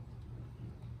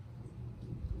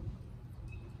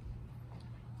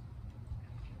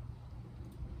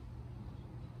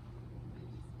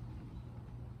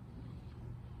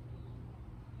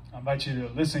invite you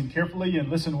to listen carefully and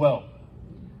listen well.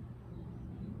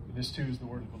 This too is the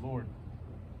word of the Lord.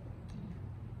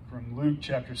 From Luke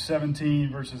chapter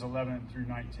 17, verses 11 through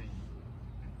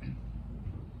 19.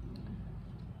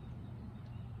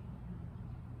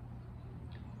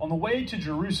 On the way to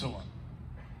Jerusalem,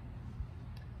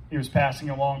 he was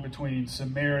passing along between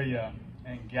Samaria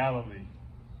and Galilee.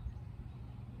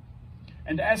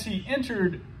 And as he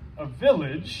entered a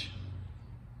village,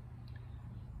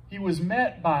 he was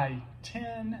met by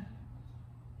 10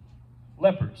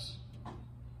 lepers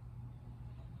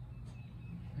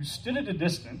who stood at a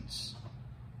distance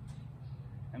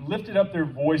and lifted up their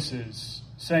voices,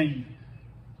 saying,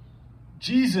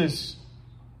 "Jesus,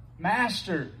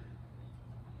 Master,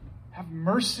 have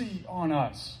mercy on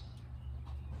us."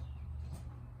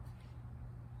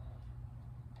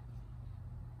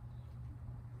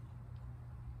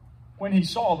 When he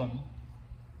saw them,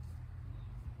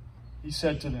 he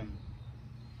said to them,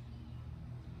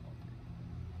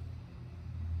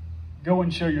 "Go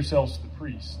and show yourselves to the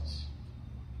priests."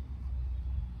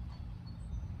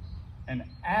 And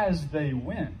as they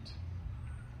went,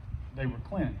 they were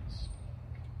cleansed.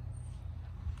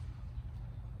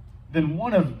 Then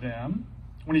one of them,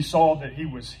 when he saw that he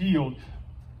was healed,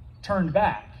 turned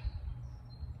back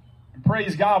and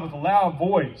praised God with a loud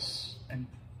voice and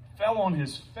fell on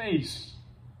his face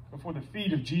before the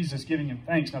feet of Jesus, giving him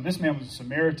thanks. Now this man was a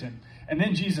Samaritan. And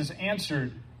then Jesus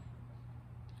answered,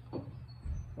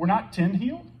 "Were not 10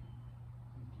 healed?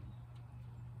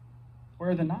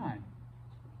 Where are the 9?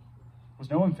 Was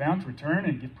no one found to return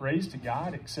and give praise to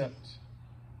God except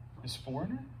this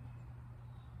foreigner?"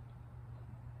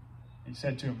 He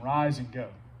said to him, "Rise and go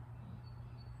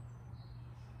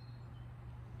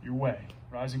your way.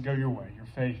 Rise and go your way. Your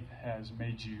faith has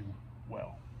made you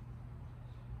well."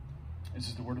 This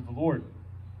is the word of the Lord.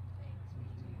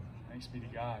 Thanks be to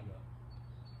God.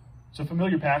 It's a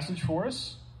familiar passage for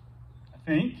us, I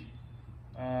think,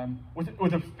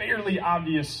 with a fairly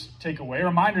obvious takeaway. A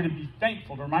reminder to be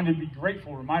thankful, a reminder to be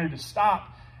grateful, a reminder to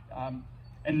stop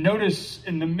and notice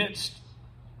in the midst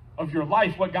of your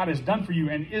life what God has done for you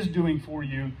and is doing for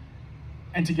you,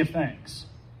 and to give thanks.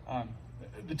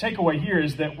 The takeaway here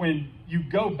is that when you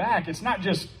go back, it's not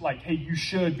just like, hey, you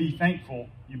should be thankful,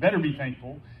 you better be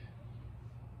thankful.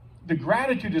 The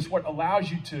gratitude is what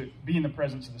allows you to be in the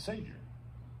presence of the Savior.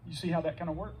 You see how that kind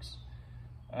of works?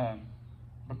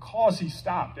 Because he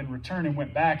stopped and returned and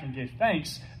went back and gave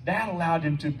thanks, that allowed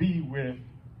him to be with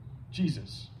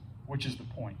Jesus, which is the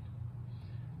point.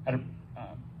 I had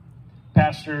a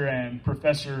pastor and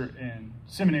professor in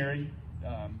seminary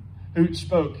who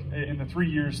spoke in the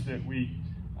 3 years that we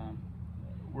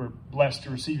were blessed to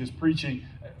receive his preaching.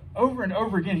 Over and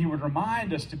over again, he would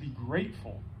remind us to be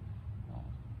grateful.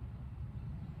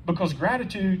 Because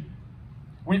gratitude,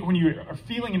 when you are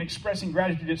feeling and expressing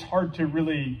gratitude, it's hard to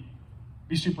really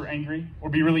be super angry or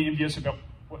be really envious about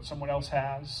what someone else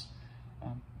has.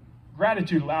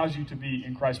 Gratitude allows you to be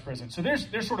in Christ's presence. So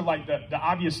there's sort of like the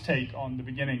obvious take on the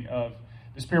beginning of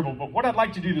this parable. But what I'd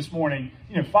like to do this morning,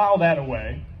 file that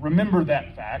away. Remember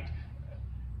that fact.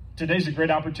 Today's a great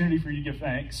opportunity for you to give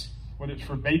thanks, whether it's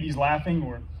for babies laughing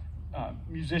or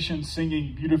musicians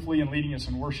singing beautifully and leading us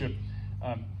in worship.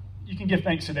 You can give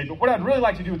thanks today. But what I'd really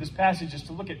like to do with this passage is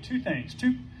to look at two things,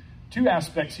 two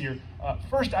aspects here.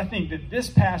 First, I think that this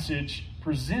passage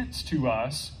presents to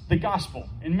us the gospel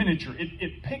in miniature.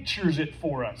 It pictures it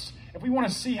for us. If we want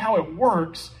to see how it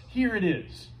works, here it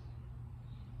is.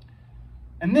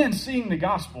 And then seeing the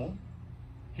gospel,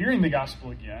 hearing the gospel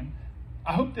again,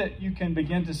 I hope that you can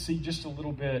begin to see just a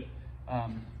little bit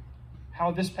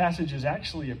how this passage is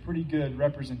actually a pretty good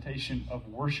representation of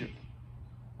worship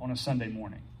on a Sunday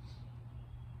morning.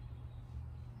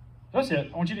 That's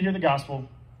it. I want you to hear the gospel.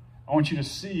 I want you to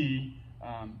see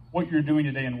what you're doing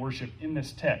today in worship in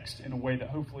this text in a way that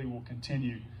hopefully will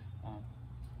continue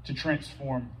to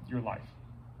transform your life.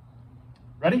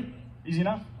 Ready? Easy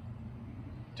enough?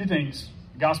 Two things,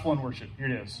 gospel and worship. Here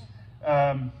it is.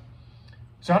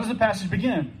 So how does the passage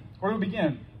begin? Where do we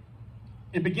begin?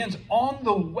 It begins on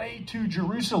the way to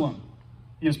Jerusalem.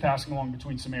 He is passing along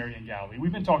between Samaria and Galilee.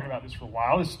 We've been talking about this for a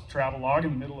while. This travelogue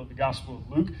in the middle of the Gospel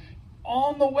of Luke.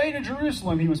 On the way to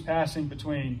Jerusalem, he was passing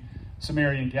between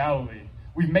Samaria and Galilee.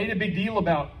 We've made a big deal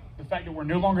about the fact that we're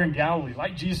no longer in Galilee.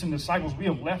 Like Jesus and the disciples, we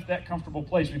have left that comfortable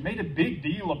place. We've made a big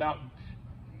deal about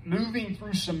moving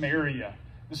through Samaria,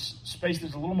 this space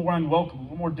that's a little more unwelcome, a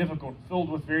little more difficult,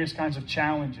 filled with various kinds of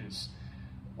challenges.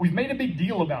 We've made a big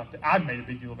deal about that. I've made a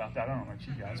big deal about that. I don't know about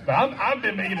you guys, but I've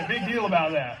been making a big deal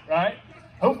about that, right?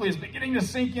 Hopefully it's beginning to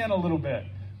sink in a little bit.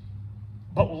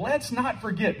 But let's not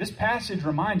forget, this passage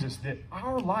reminds us that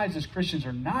our lives as Christians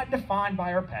are not defined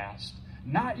by our past,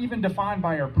 not even defined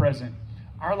by our present.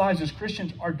 Our lives as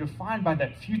Christians are defined by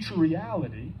that future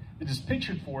reality that is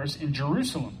pictured for us in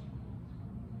Jerusalem.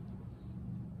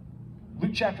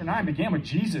 Luke chapter 9 began with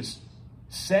Jesus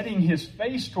setting his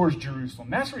face towards Jerusalem.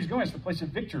 That's where he's going. It's the place of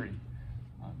victory.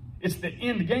 It's the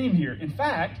end game here. In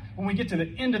fact, when we get to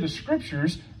the end of the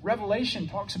scriptures, Revelation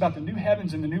talks about the new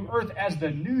heavens and the new earth as the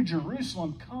new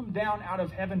Jerusalem come down out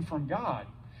of heaven from God.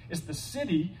 It's the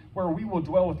city where we will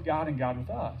dwell with God and God with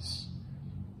us.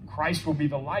 Christ will be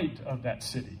the light of that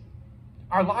city.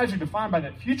 Our lives are defined by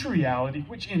that future reality,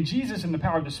 which in Jesus and the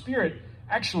power of the Spirit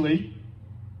actually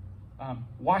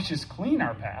washes clean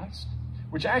our past,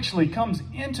 which actually comes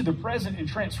into the present and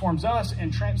transforms us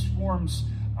and transforms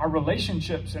our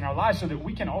relationships and our lives so that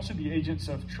we can also be agents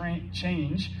of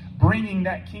change, bringing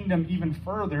that kingdom even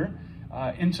further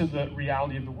into the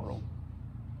reality of the world.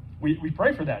 We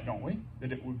pray for that, don't we?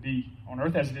 That it would be on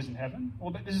earth as it is in heaven.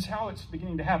 Well, this is how it's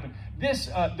beginning to happen.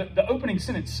 The opening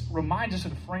sentence reminds us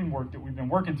of the framework that we've been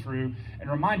working through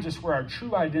and reminds us where our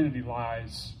true identity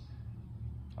lies.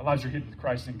 Our lives are hidden with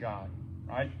Christ in God,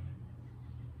 right?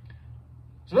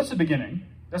 So that's the beginning.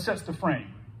 That sets the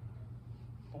frame.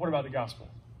 But what about the gospel?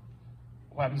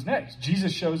 What happens next?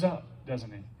 Jesus shows up,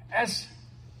 doesn't he? As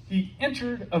he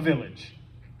entered a village,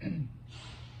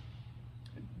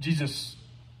 Jesus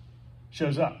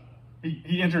shows up.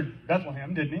 He entered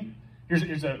Bethlehem, didn't he?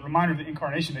 Here's a reminder of the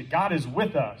incarnation that God is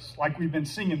with us, like we've been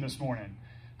singing this morning.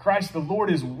 Christ the Lord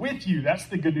is with you. That's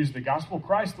the good news of the gospel.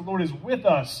 Christ the Lord is with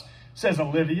us, says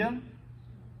Olivia.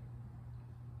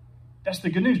 That's the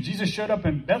good news. Jesus showed up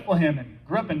in Bethlehem and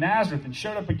grew up in Nazareth and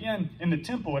showed up again in the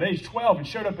temple at age 12 and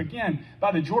showed up again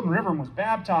by the Jordan River and was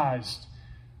baptized,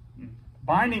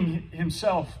 binding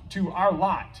himself to our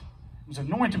lot. He was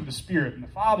anointed with the Spirit, and the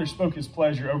Father spoke his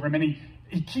pleasure over him. And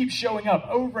he keeps showing up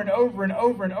over and over and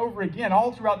over and over again,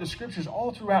 all throughout the scriptures,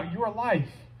 all throughout your life.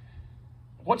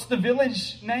 What's the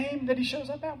village name that he shows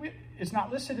up at? It's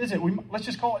not listed, is it? Let's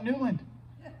just call it Newland.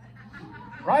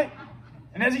 Right?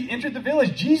 And as he entered the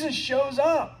village, Jesus shows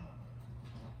up.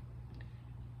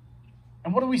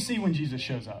 And what do we see when Jesus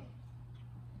shows up?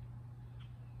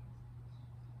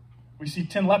 We see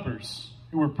 10 lepers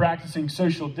who were practicing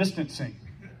social distancing.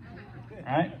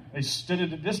 Right? They stood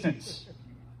at a distance.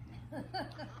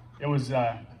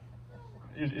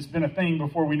 It's been a thing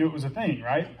before we knew it was a thing,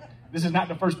 right? This is not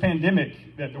the first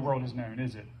pandemic that the world has known,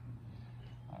 is it?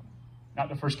 Not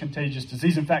the first contagious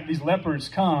disease. In fact, these lepers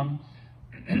come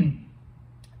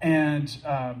and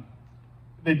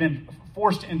they've been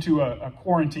forced into a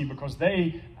quarantine because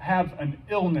they have an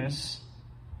illness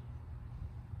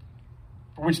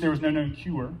for which there was no known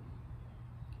cure.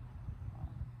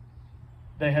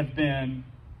 They have been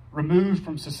removed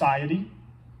from society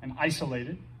and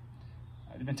isolated.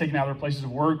 They've been taken out of their places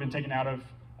of work, been taken out of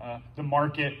the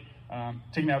market,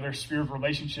 taken out of their sphere of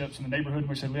relationships in the neighborhood in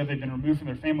which they live. They've been removed from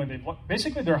their family.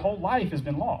 Basically, their whole life has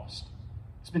been lost.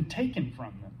 It's been taken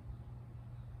from them.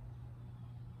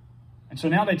 And so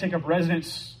now they take up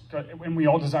residence, and we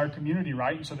all desire community,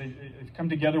 right? And so they've come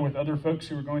together with other folks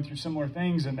who are going through similar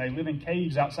things, and they live in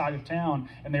caves outside of town,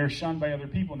 and they are shunned by other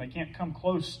people, and they can't come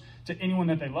close to anyone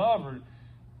that they love, or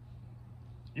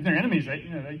even their enemies.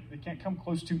 They can't come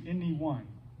close to anyone.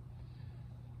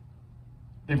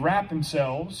 They've wrapped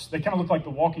themselves. They kind of look like the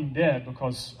Walking Dead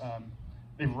because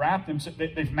they've wrapped themselves.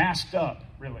 They've masked up,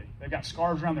 really. They've got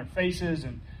scarves around their faces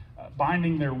and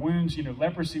binding their wounds.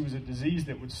 Leprosy was a disease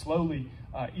that would slowly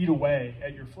eat away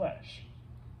at your flesh.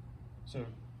 So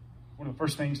one of the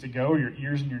first things to go are your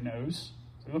ears and your nose.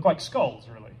 They look like skulls,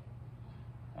 really.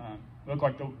 They look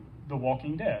like the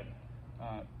Walking Dead.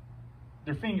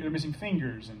 They're missing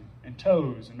fingers and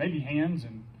toes and maybe hands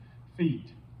and feet.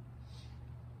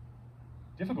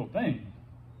 Difficult thing.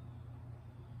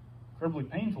 Incredibly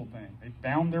painful thing. They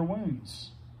bound their wounds.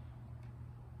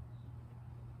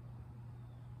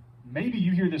 Maybe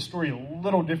you hear this story a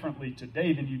little differently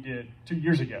today than you did 2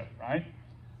 years ago, right?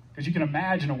 Because you can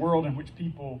imagine a world in which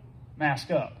people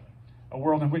mask up, a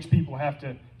world in which people have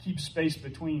to keep space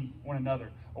between one another,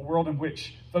 a world in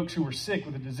which folks who are sick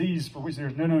with a disease for which there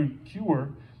is no known cure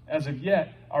as of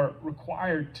yet are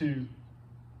required to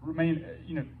remain,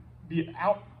 be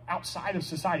outside of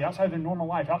society, outside of their normal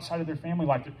life, outside of their family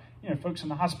life. Folks in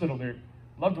the hospital, their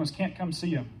loved ones can't come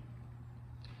see them.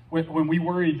 When we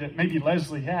worried that maybe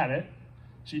Leslie had it,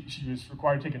 she was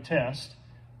required to take a test.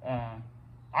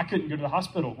 I couldn't go to the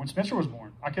hospital when Spencer was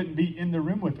born. I couldn't be in the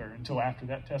room with her until after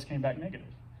that test came back negative.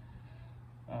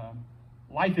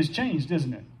 Life has changed,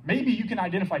 isn't it? Maybe you can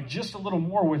identify just a little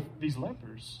more with these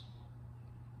lepers.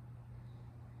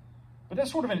 But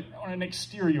that's sort of on an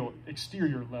exterior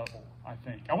level, I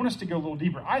think. I want us to go a little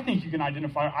deeper. I think you can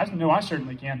identify, I know I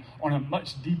certainly can, on a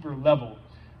much deeper level.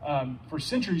 For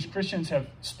centuries, Christians have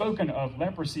spoken of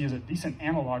leprosy as a decent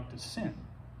analog to sin.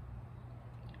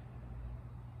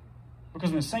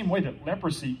 Because in the same way that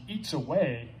leprosy eats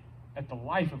away at the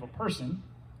life of a person,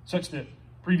 such that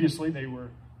previously they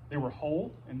were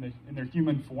whole in their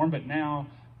human form, but now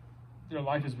their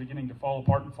life is beginning to fall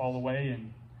apart and fall away,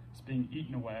 and it's being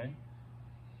eaten away.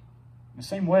 In the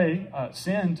same way,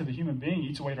 sin to the human being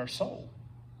eats away at our soul.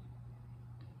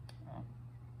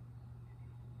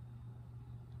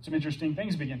 Some interesting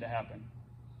things begin to happen.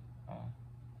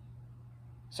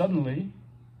 Suddenly,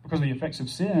 because of the effects of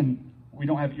sin, we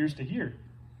don't have ears to hear.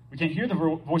 We can't hear the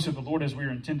voice of the Lord as we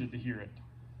are intended to hear it.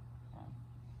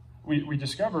 We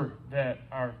discover that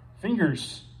our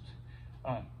fingers,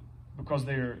 because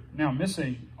they are now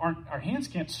missing, our hands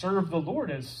can't serve the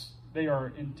Lord as they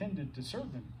are intended to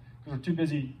serve Him, because we're too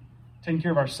busy taking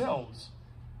care of ourselves.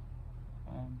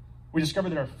 We discover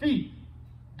that our feet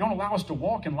don't allow us to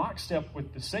walk in lockstep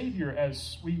with the Savior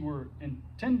as we were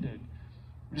intended.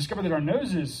 We discover that our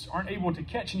noses aren't able to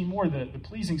catch anymore the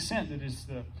pleasing scent that is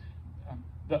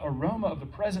the aroma of the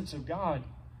presence of God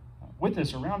with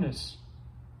us, around us,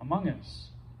 among us.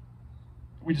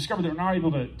 We discover that we're not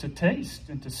able to taste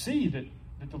and to see that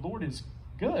the Lord is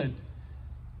good,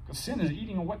 because sin is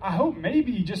eating away. I hope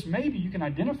maybe, just maybe, you can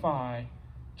identify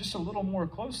just a little more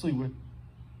closely with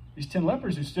these 10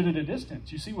 lepers who stood at a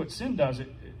distance. You see what sin does.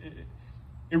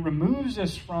 It removes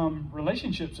us from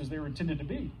relationships as they were intended to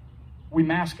be. We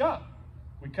mask up.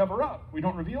 We cover up. We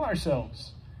don't reveal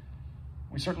ourselves.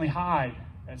 We certainly hide,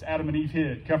 as Adam and Eve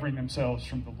hid, covering themselves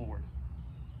from the Lord.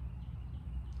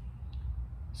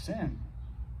 Sin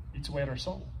eats away at our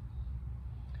soul.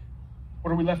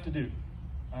 What are we left to do?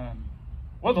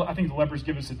 Well, I think the lepers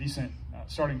give us a decent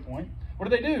starting point. What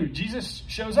do? Jesus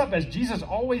shows up, as Jesus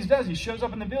always does. He shows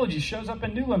up in the village. He shows up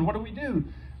in Newland. What do?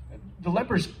 The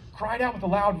lepers cried out with a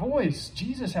loud voice,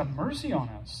 "Jesus, have mercy on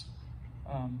us."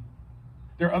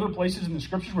 There are other places in the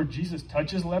scriptures where Jesus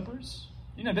touches lepers.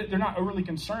 You know, they're not overly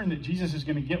concerned that Jesus is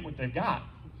going to get what they've got.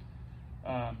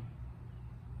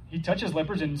 He touches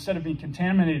lepers, and instead of being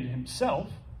contaminated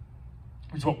himself,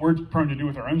 which is what we're prone to do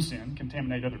with our own sin,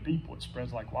 contaminate other people, it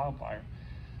spreads like wildfire.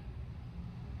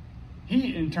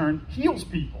 He, in turn, heals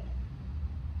people.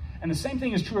 And the same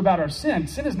thing is true about our sin.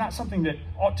 Sin is not something that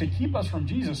ought to keep us from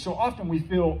Jesus. So often we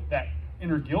feel that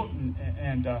inner guilt,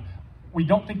 and we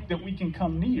don't think that we can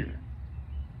come near.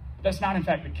 But that's not, in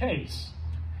fact, the case.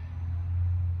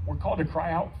 We're called to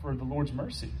cry out for the Lord's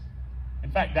mercy.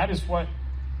 In fact, that is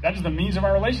the means of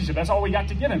our relationship. That's all we got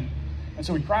to get Him. And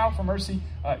so we cry out for mercy.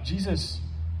 Jesus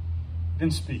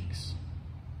then speaks.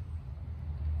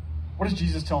 What does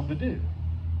Jesus tell them to do?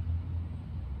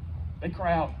 They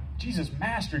cry out, "Jesus,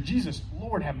 Master, Jesus,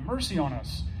 Lord, have mercy on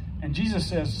us." And Jesus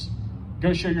says,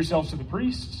 "Go show yourselves to the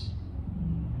priests."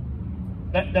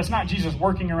 That's not Jesus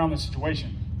working around the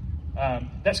situation.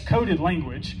 That's coded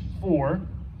language for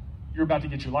you're about to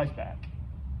get your life back.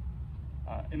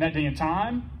 In that day and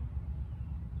time,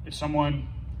 if someone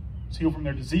was healed from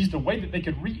their disease, the way that they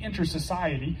could re-enter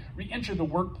society, re-enter the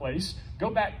workplace, go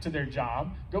back to their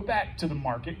job, go back to the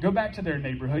market, go back to their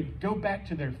neighborhood, go back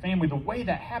to their family, the way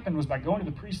that happened was by going to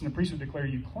the priest, and the priest would declare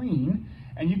you clean,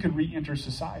 and you could re-enter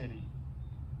society.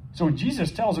 So when Jesus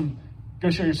tells them, "Go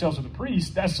show yourselves to the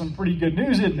priest," that's some pretty good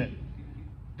news, isn't it?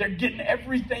 They're getting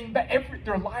everything back.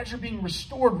 Their lives are being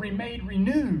restored, remade,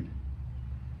 renewed.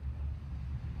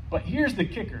 But here's the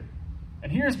kicker.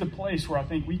 And here's the place where I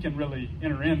think we can really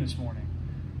enter in this morning.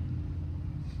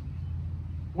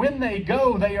 When they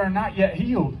go, they are not yet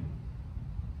healed.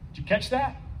 Did you catch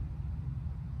that?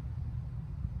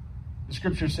 The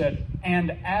scripture said,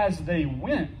 "And as they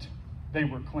went, they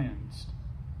were cleansed."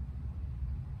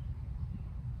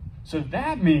 So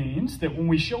that means that when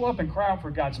we show up and cry out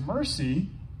for God's mercy,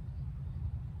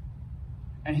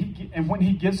 and when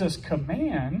He gives us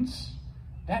commands,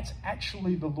 that's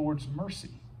actually the Lord's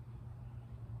mercy.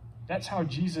 That's how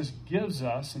Jesus gives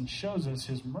us and shows us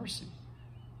His mercy.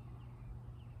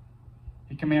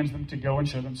 He commands them to go and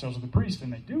show themselves to the priest,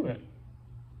 and they do it.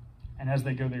 And as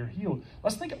they go, they are healed.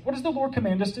 Let's think, what does the Lord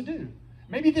command us to do?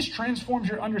 Maybe this transforms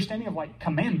your understanding of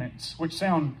commandments, which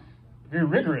sound very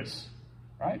rigorous,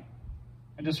 right?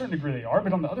 And to a certain degree they are,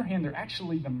 but on the other hand, they're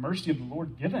actually the mercy of the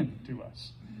Lord given to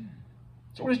us.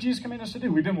 So what does Jesus command us to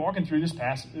do? We've been walking through this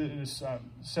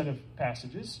set of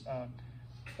passages.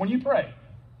 When you pray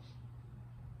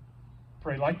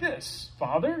like this: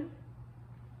 "Father,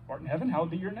 art in heaven,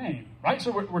 hallowed be your name." Right?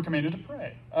 So we're commanded to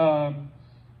pray.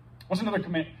 What's another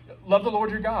command? Love the Lord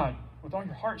your God with all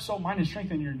your heart, soul, mind, and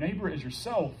strength, and your neighbor as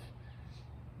yourself.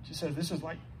 It just says this is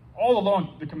like all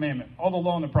along the commandment, all the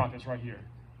law and the prophets right here.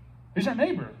 Who's our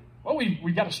neighbor? Well,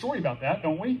 we got a story about that,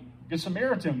 don't we? Good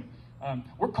Samaritan.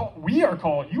 You are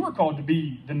called to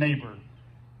be the neighbor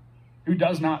who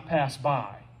does not pass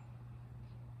by.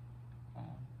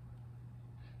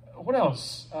 What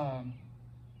else?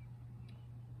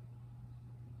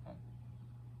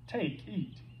 Take,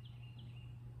 eat.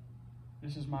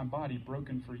 This is my body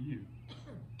broken for you.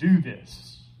 Do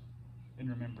this in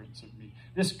remembrance of me.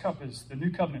 This cup is the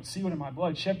new covenant sealed in my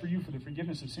blood, shed for you for the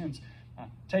forgiveness of sins.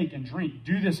 Take and drink.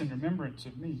 Do this in remembrance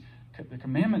of me. The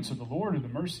commandments of the Lord are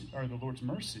the Lord's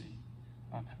mercy.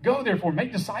 Go, therefore,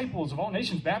 make disciples of all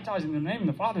nations, baptizing in the name of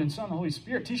the Father and Son and the Holy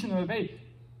Spirit, teaching them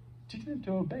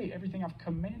to obey everything I've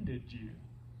commanded you.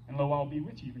 And lo, I'll be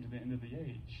with you even to the end of the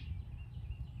age.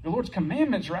 The Lord's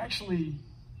commandments are actually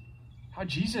how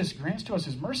Jesus grants to us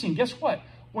his mercy. And guess what?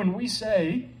 When we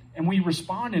say and we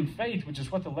respond in faith, which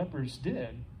is what the lepers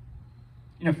did,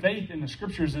 faith in the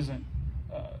scriptures isn't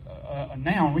a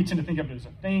noun. We tend to think of it as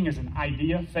a thing, as an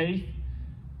idea. Faith,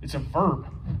 it's a verb.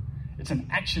 It's an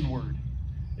action word.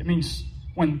 It means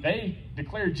when they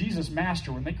declared Jesus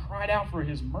master, when they cried out for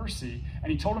his mercy,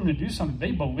 and he told them to do something,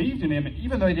 they believed in him, and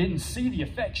even though they didn't see the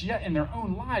effects yet in their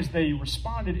own lives, they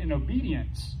responded in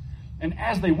obedience. And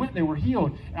as they went, they were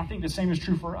healed. And I think the same is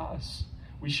true for us.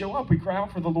 We show up, we cry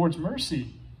out for the Lord's mercy.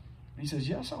 And he says,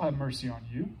 yes, I'll have mercy on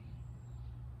you.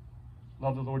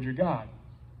 Love the Lord your God.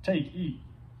 Take, eat,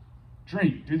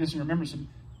 drink. Do this in remembrance of me.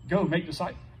 Go, make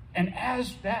disciples. And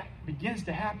as that begins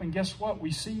to happen, guess what?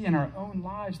 We see in our own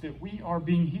lives that we are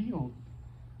being healed.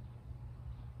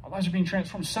 Our lives are being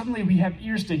transformed. Suddenly we have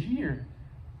ears to hear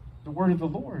the word of the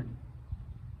Lord.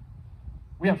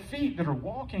 We have feet that are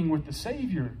walking with the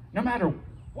Savior, no matter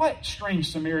what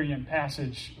strange Samaritan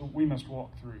passage we must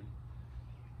walk through.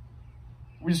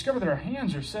 We discover that our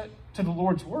hands are set to the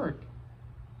Lord's work.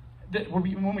 That when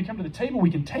we come to the table,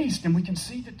 we can taste and we can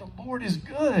see that the Lord is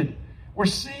good. We're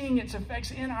seeing its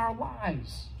effects in our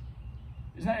lives.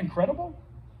 Isn't that incredible?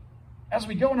 As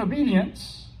we go in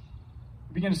obedience,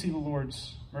 we begin to see the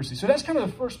Lord's mercy. So that's kind of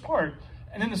the first part.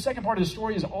 And then the second part of the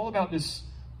story is all about this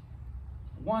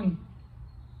one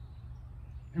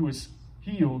who was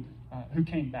healed, who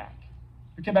came back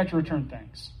to return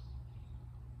thanks.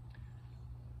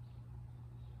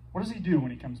 What does he do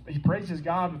when he comes back? He praises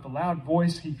God with a loud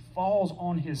voice. He falls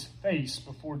on his face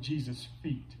before Jesus'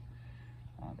 feet.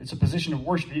 It's a position of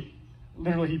worship.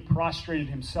 He prostrated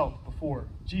himself before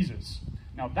Jesus.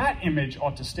 Now that image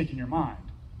ought to stick in your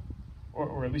mind,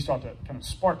 or at least ought to kind of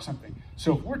spark something.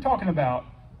 So if we're talking about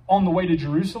on the way to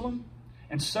Jerusalem,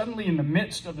 and suddenly in the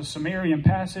midst of the Samaritan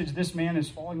passage, this man is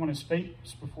falling on his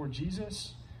face before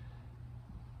Jesus,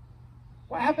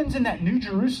 what happens in that New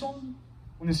Jerusalem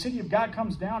when the city of God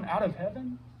comes down out of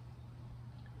heaven?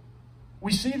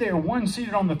 We see there one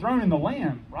seated on the throne and the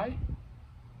Lamb, right?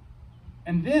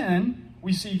 And then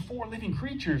we see 4 living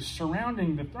creatures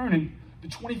surrounding the throne, and the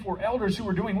 24 elders who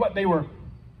were doing what? They were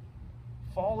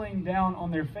falling down on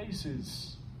their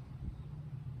faces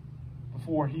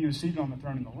before he who is seated on the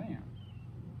throne and the Lamb.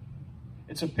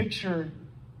 It's a picture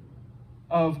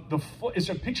of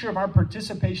our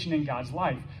participation in God's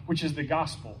life, which is the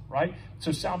gospel, right?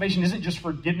 So salvation isn't just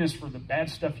forgiveness for the bad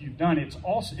stuff you've done.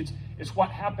 It's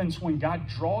what happens when God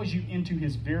draws you into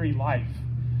his very life.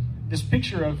 This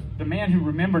picture of the man who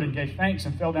remembered and gave thanks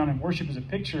and fell down in worship is a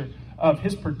picture of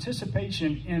his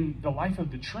participation in the life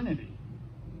of the Trinity.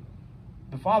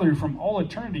 The Father who from all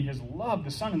eternity has loved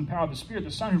the Son in the power of the Spirit.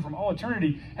 The Son who from all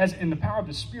eternity has in the power of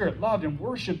the Spirit loved and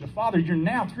worshiped the Father. You're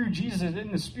now through Jesus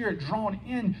in the Spirit drawn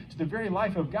into the very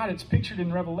life of God. It's pictured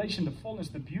in Revelation, the fullness,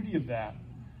 the beauty of that.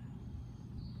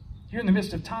 Here in the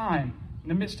midst of time, in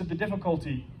the midst of the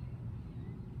difficulty,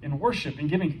 in worship and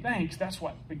giving thanks, that's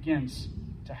what begins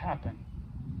to happen.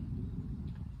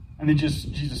 And then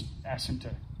Jesus asks him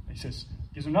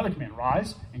gives him another command: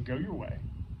 rise and go your way.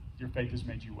 Your faith has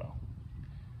made you well.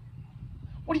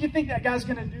 What do you think that guy's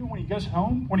going to do when he goes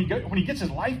home? When he gets his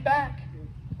life back?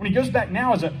 When he goes back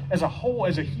now as a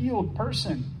healed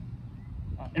person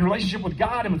in relationship with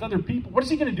God and with other people? What is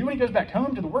he going to do when he goes back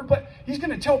home to the workplace? He's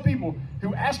going to tell people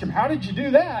who ask him, how did you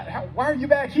do that? Why are you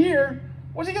back here?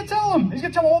 What's he going to tell them? He's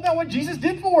going to tell them all about what Jesus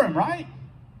did for him, right?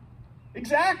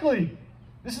 Exactly.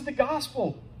 This is the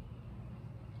gospel.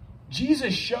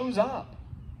 Jesus shows up.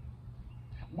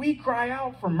 We cry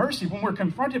out for mercy when we're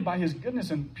confronted by his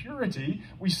goodness and purity.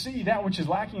 We see that which is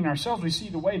lacking in ourselves. We see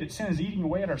the way that sin is eating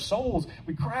away at our souls.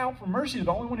 We cry out for mercy to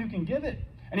the only one who can give it.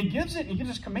 And he gives it. And he gives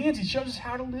us commands. He shows us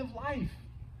how to live life.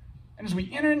 And as we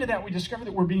enter into that, we discover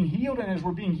that we're being healed. And as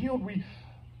we're being healed,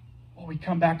 Well, we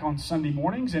come back on Sunday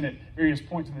mornings and at various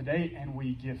points in the day, and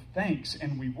we give thanks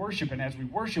and we worship. And as we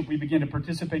worship, we begin to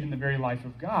participate in the very life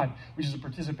of God, which is a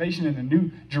participation in the new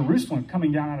Jerusalem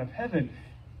coming down out of heaven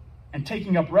and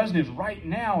taking up residence right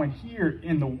now and here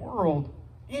in the world,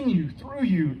 in you, through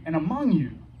you, and among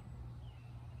you.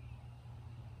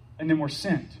 And then we're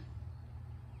sent.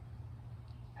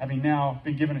 Having now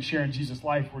been given a share in Jesus'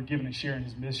 life, we're given a share in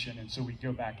his mission, and so we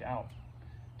go back out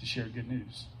to share good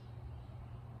news.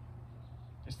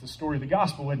 It's the story of the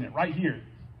gospel, isn't it? Right here.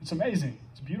 It's amazing.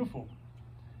 It's beautiful.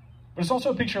 But it's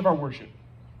also a picture of our worship.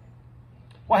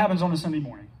 What happens on a Sunday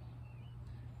morning?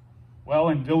 Well,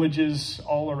 in villages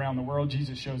all around the world,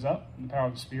 Jesus shows up in the power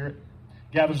of the Spirit,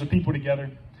 gathers the people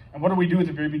together. And what do we do at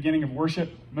the very beginning of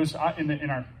worship? This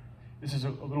is a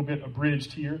little bit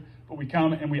abridged here, but we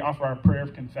come and we offer our prayer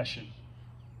of confession.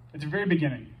 At the very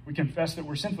beginning, we confess that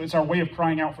we're sinful. It's our way of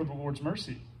crying out for the Lord's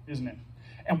mercy, isn't it?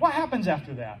 And what happens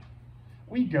after that?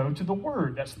 We go to the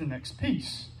Word. That's the next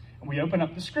piece. And we open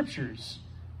up the Scriptures,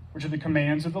 which are the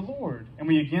commands of the Lord. And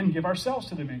we again give ourselves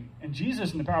to them. And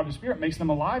Jesus, in the power of the Spirit, makes them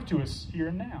alive to us here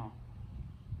and now.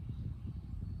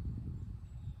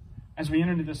 As we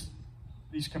enter into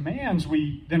these commands,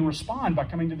 we then respond by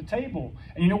coming to the table.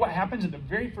 And you know what happens at the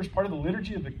very first part of the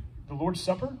liturgy of the Lord's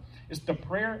Supper? It's the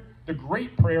prayer, the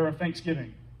great prayer of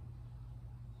thanksgiving.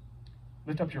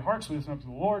 Lift up your hearts, listen up to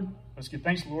the Lord. Let's give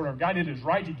thanks to the Lord our God. It is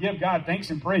right to give God thanks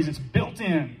and praise. It's built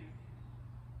in.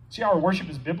 See how our worship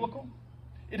is biblical?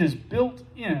 It is built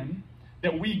in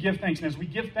that we give thanks. And as we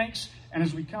give thanks and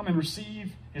as we come and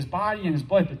receive his body and his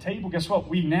blood at the table, guess what?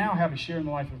 We now have a share in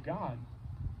the life of God.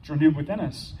 It's renewed within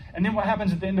us. And then what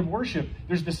happens at the end of worship?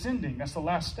 There's the sending. That's the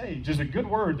last stage. There's a good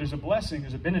word. There's a blessing.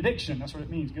 There's a benediction. That's what it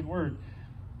means, good word.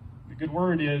 The good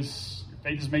word is, your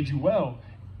faith has made you well.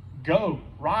 Go.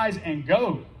 Rise and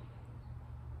go.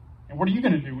 And what are you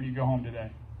going to do when you go home today?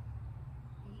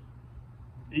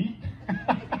 Eat?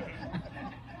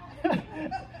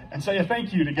 And say a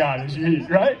thank you to God as you eat,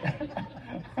 right?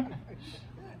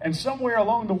 And somewhere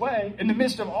along the way, in the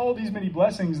midst of all these many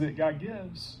blessings that God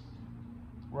gives,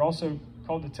 we're also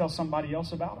called to tell somebody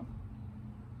else about them.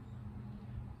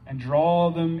 And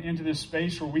draw them into this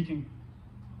space where we can,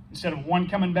 instead of one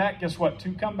coming back, guess what?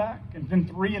 2 come back, and then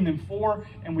 3, and then 4,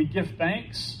 and we give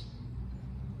thanks.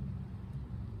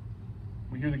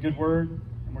 We hear the good word,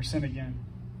 and we're sent again.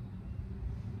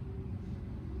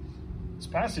 This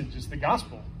passage is the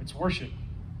gospel. It's worship.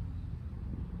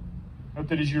 Note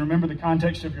that as you remember the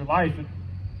context of your life, that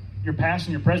your past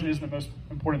and your present isn't the most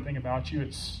important thing about you.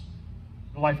 It's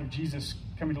the life of Jesus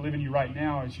coming to live in you right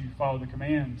now as you follow the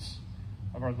commands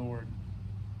of our Lord.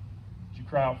 As you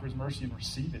cry out for his mercy and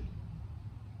receive it.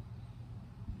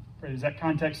 Pray as that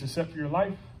context is set for your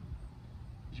life,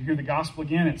 as you hear the gospel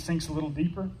again, it sinks a little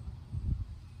deeper.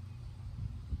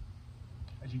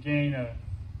 As you gain a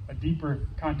deeper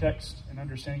context and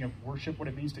understanding of worship, what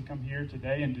it means to come here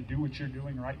today and to do what you're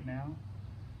doing right now.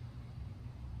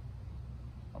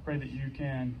 I pray that you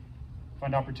can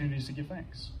find opportunities to give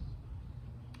thanks.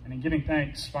 And in giving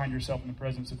thanks, find yourself in the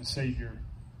presence of the Savior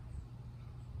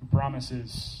who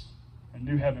promises a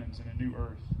new heavens and a new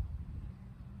earth.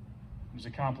 Who's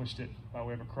accomplished it by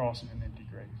way of a cross and an empty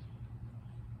grave.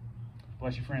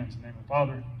 Bless you, friends, in the name of the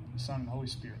Father, and the Son, and the Holy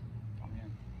Spirit.